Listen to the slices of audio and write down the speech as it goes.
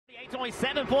It's only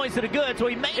 7 points to the good, so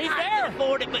he may not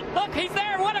afford it. But look, he's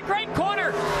there. What a great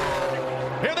corner.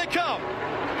 Here they come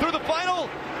through the final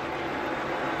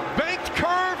banked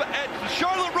curve at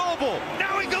Charlotte Roval.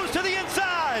 Now he goes to the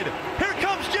inside. Here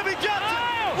comes Jimmy Johnson.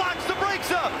 Oh! Blocks the brakes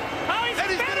up. Oh, he's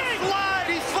and he's going to slide.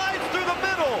 He slides through the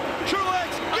middle. Truex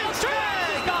gets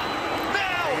tagged.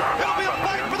 Now it'll be a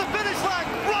fight for the finish line.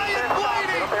 Ryan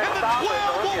Blaney and the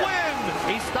 12 will win.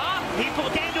 He stopped. He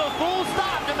came to a full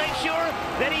stop to make sure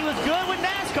that he was good with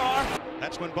NASCAR.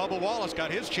 That's when Bubba Wallace got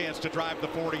his chance to drive the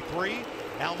 43.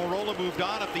 Almirola moved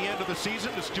on at the end of the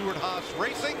season to Stewart-Haas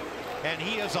Racing, and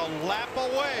he is a lap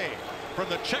away from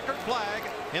the checkered flag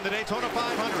in the Daytona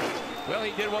 500. Well,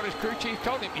 he did what his crew chief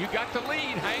told him. You got the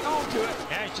lead. Hang on to it.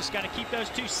 Yeah, he's just got to keep those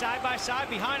two side by side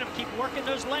behind him. Keep working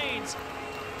those lanes.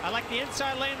 I like the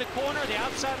inside lane in the corner, the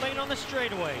outside lane on the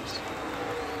straightaways.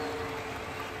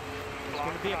 There's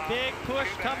going to be a big push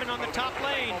coming on the top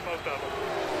lane.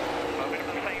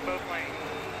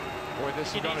 Boy,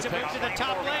 this is going to move to the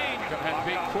top lane. Going to have to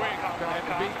be quick. Going to have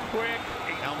to be quick.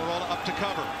 Almirola up to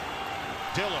cover.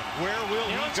 Dillon, where will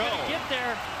he go? Get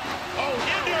there. Oh,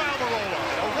 into Almirola.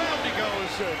 Around he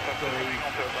goes.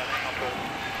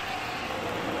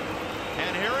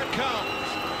 And here it comes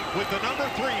with the number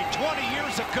 3, 20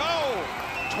 years ago.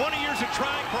 20 years of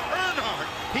trying for Earnhardt.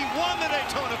 He won the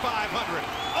Daytona 500.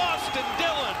 Austin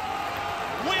Dillon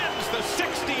wins the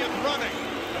 60th running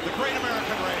of the Great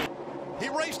American Race. He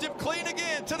raced him clean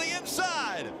again to the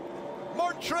inside.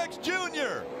 Martin Truex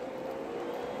Jr.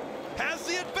 has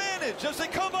the advantage as they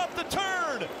come up the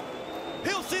turn.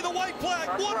 He'll see the white flag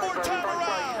one more time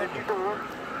around.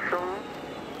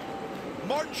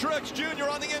 Martin Truex Jr.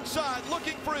 on the inside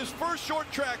looking for his first short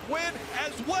track win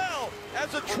as well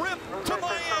as a trip to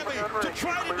Miami to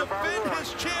try to defend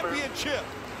his championship.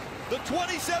 The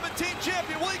 2017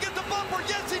 champion, will he get the bumper?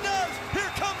 Yes, he does. Here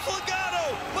comes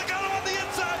Logano. Logano on the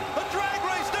inside, a drag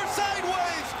race, they're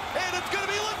sideways, and it's going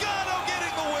to be Logano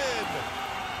getting the win.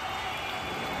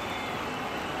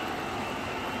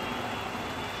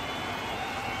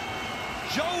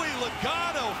 Joey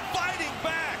Logano fighting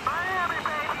back. Miami,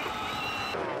 baby.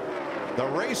 The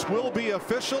race will be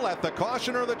official at the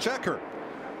caution or the checker.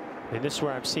 And this is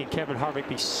where I'm seeing Kevin Harvick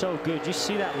be so good. You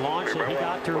see that launch that he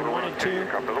got through 1 and 2?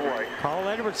 Carl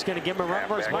Edwards is going to give him a run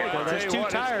for his money, though. There's 2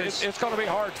 tires. It's going to be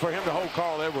hard for him to hold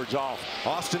Carl Edwards off.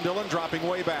 Austin Dillon dropping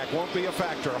way back. Won't be a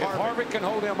factor. If Harvick can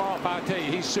hold him off, I tell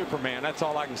you, he's Superman. That's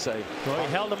all I can say. Well,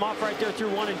 he held him off right there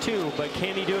through 1 and 2, but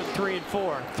can he do it 3 and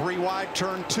 4? 3 wide,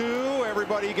 turn 2.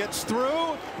 Everybody gets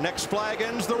through. Next flag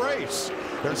ends the race.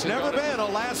 There's never been a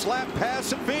last lap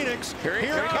pass at Phoenix.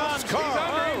 Here comes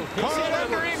Carl. He's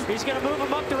under him. He's going to move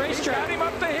him up the racetrack. He's got him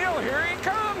up the hill. Here he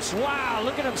comes. Wow,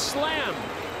 look at him slam.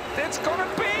 It's going to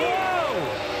be.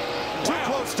 Whoa. Too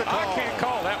close to call. I can't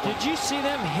call that one. Did you see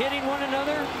them hitting one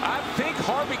another? I think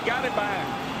Harvick got it by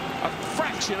a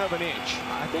fraction of an inch.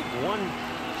 I think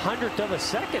 1/100th of a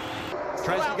second.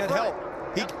 Tries to get help.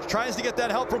 He tries to get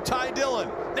that help from Ty Dillon.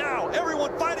 Now,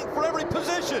 everyone fighting for every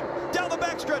position. Down the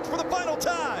backstretch for the final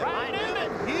time. Ryan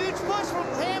Newman, huge push from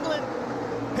Hamlin.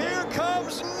 Here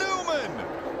comes Newman.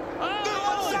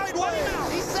 Newman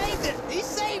sideways. He saved it. He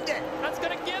saved it. That's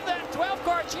going to give that 12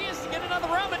 car a chance to get another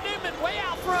run, but Newman way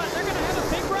out front. They're going to have a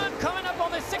big run coming up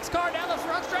on this 6 car down the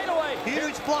front straightaway.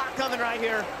 Huge block coming right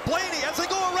here. Blaney as they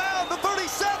go around the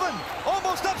 37.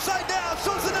 Almost upside down.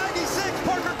 So's the 96.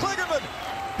 Parker Kligerman.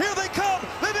 Here they come.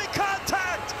 They make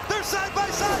contact. They're side by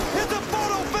side. It's a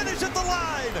photo finish at the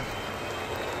line.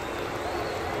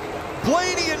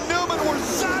 Blaney and Newman were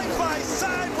side by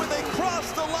side when they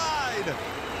crossed the line.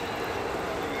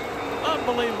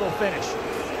 Unbelievable finish.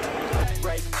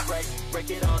 Break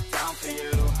it all down for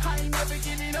you. I ain't never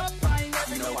giving up. I ain't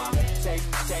never giving up.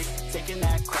 Taking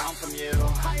that crown from you.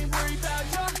 I ain't worried about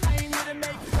you. I ain't here to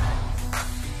make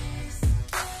friends.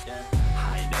 Yeah.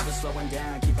 I ain't never slowing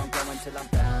down. Keep on going till I'm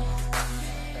down.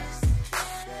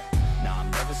 No, I'm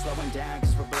never slowing down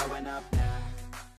 'cause we're blowing up now.